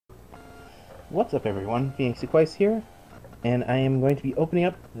What's up everyone, PhoenixEquiste here, and I am going to be opening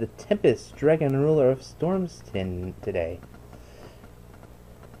up the Tempest Dragon Ruler of Storms tin today.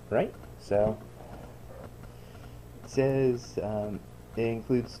 Right? So, it says it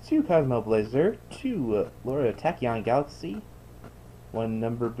includes 2 Cosmo Blazer, 2 Lord of Tachyon Galaxy, 1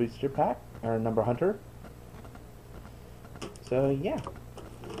 number booster pack, or number hunter. So yeah.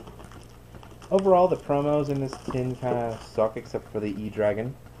 Overall, the promos in this tin kind of suck except for the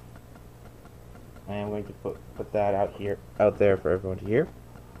E-Dragon. I am going to put that out there for everyone to hear.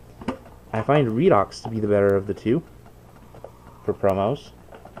 I find Redox to be the better of the two for promos.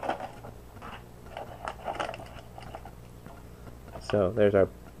 So there's our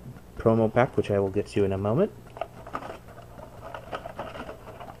promo pack, which I will get to in a moment.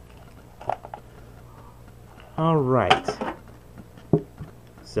 Alright.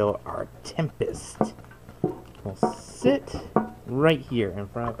 So our Tempest will sit right here in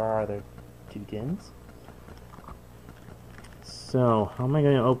front of our other 2 tins. So, how am I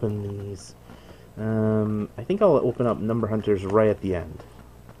going to open these? I think I'll open up Number Hunters right at the end.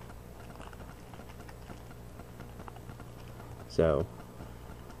 So,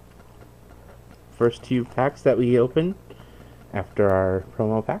 first 2 packs that we open after our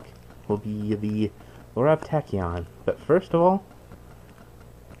promo pack will be the Lord of Tachyon. But first of all,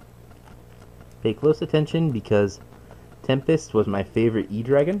 pay close attention because Tempest was my favorite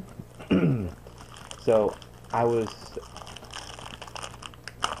E-Dragon. So I was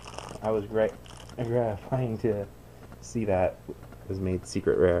gratifying to see that was made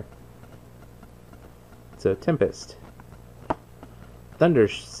secret rare. So Tempest, Thunder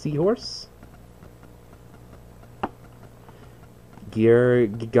Seahorse, Gear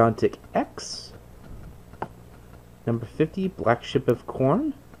Gigantic X, number 50 Black Ship of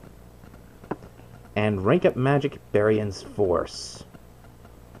Corn, and Rank Up Magic Barion's Force.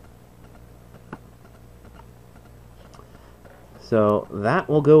 So that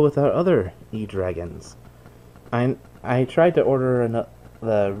will go with our other E-Dragons. I tried to order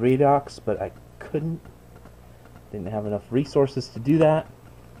the Redox, but I couldn't. Didn't have enough resources to do that.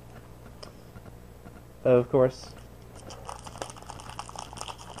 Of course,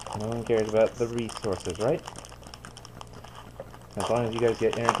 no one cares about the resources, right? As long as you guys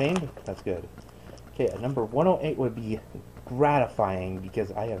get entertained, that's good. Okay, number 108 would be gratifying because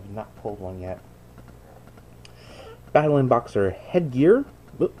I have not pulled one yet. Battling Boxer Headgear.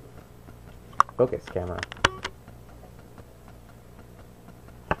 Whoop. Focus camera.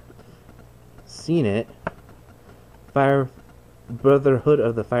 Seen it. Fire Brotherhood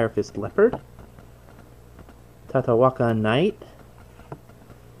of the Fire Fist Leopard. Tatawaka Knight.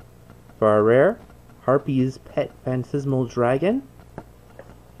 For our rare, Harpy's Pet Phantasmal Dragon.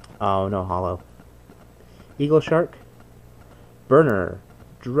 Oh, no hollow. Eagle Shark. Burner,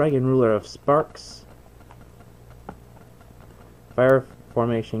 Dragon Ruler of Sparks. Fire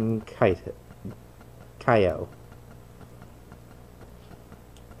Formation Kaio.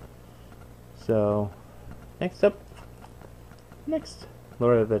 So, next,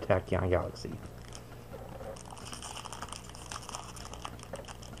 Lord of the Tachyon Galaxy.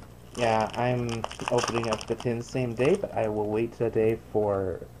 Yeah, I'm opening up the tins same day, but I will wait a day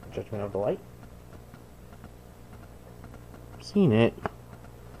for Judgment of the Light. Seen it.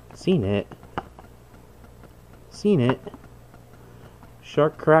 Seen it. Seen it.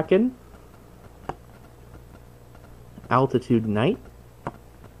 Shark Kraken, Altitude Knight,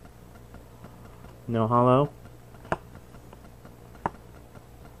 no hollow,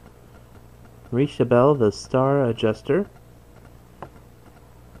 Rishabel the Star Adjuster,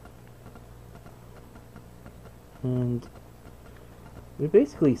 and we've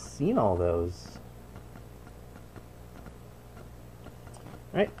basically seen all those.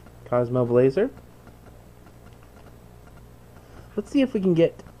 Alright, Cosmo Blazer. Let's see if we can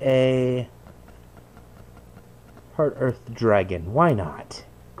get a Heart Earth Dragon. Why not?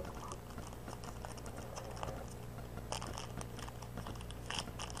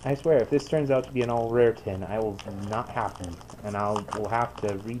 I swear, if this turns out to be an all rare tin, I will be not happy, and will have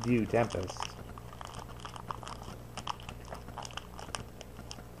to redo Tempest.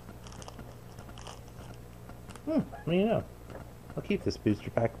 What do you know? I'll keep this booster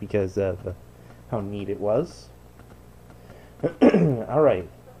pack because of how neat it was. Alright.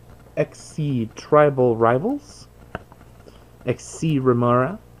 XC Tribal Rivals. XC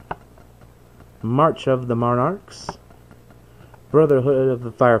Remora. March of the Monarchs. Brotherhood of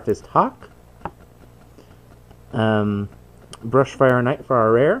the Fire Fist Hawk. Brushfire Knight for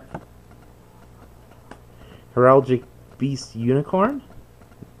our rare. Heraldic Beast Unicorn.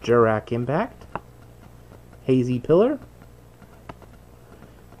 Jurak Impact. Hazy Pillar.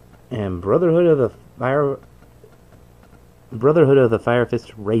 And Brotherhood of the Fire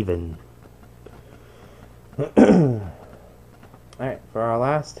Fist Raven. Alright, for our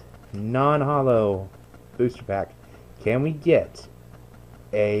last non-hollow booster pack, can we get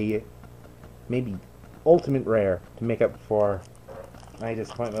a maybe ultimate rare to make up for my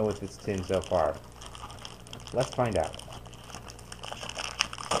disappointment with this tin so far? Let's find out.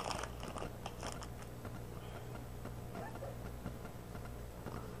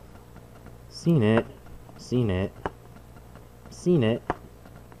 Seen it. Seen it. Seen it.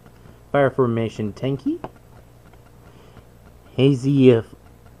 Fire Formation Tenki. Hazy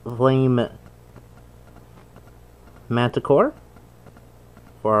Flame Manticore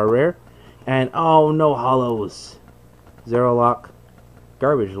for our rare. And oh, no hollows. Zero Lock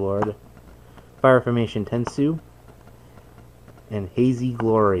Garbage Lord. Fire Formation Tensu. And Hazy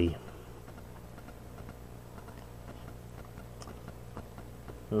Glory.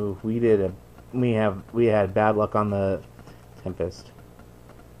 Ooh, we had bad luck on the Tempest.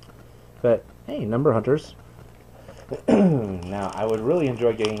 But hey, number hunters. Now, I would really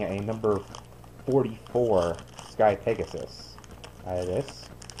enjoy getting a number 44 Sky Pegasus out of this.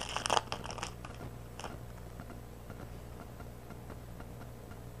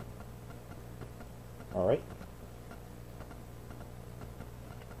 Alright.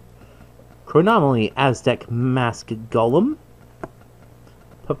 Chronomaly Aztec Mask Golem.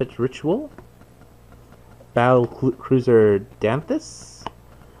 Puppet Ritual. Battle Cruiser Danthus.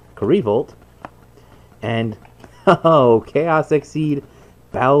 Revolt, and oh, Chaos Exceed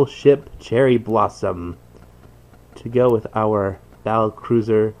Battleship Cherry Blossom to go with our Battle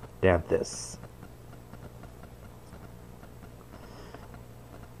Cruiser Danthus.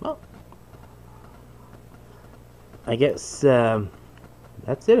 Well, I guess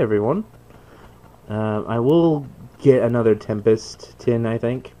that's it, everyone. I will get another Tempest tin, I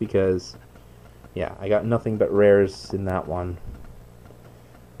think, because yeah, I got nothing but rares in that one.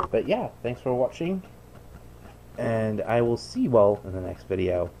 But yeah, thanks for watching, and I will see you all in the next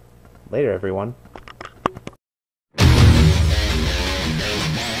video. Later, everyone.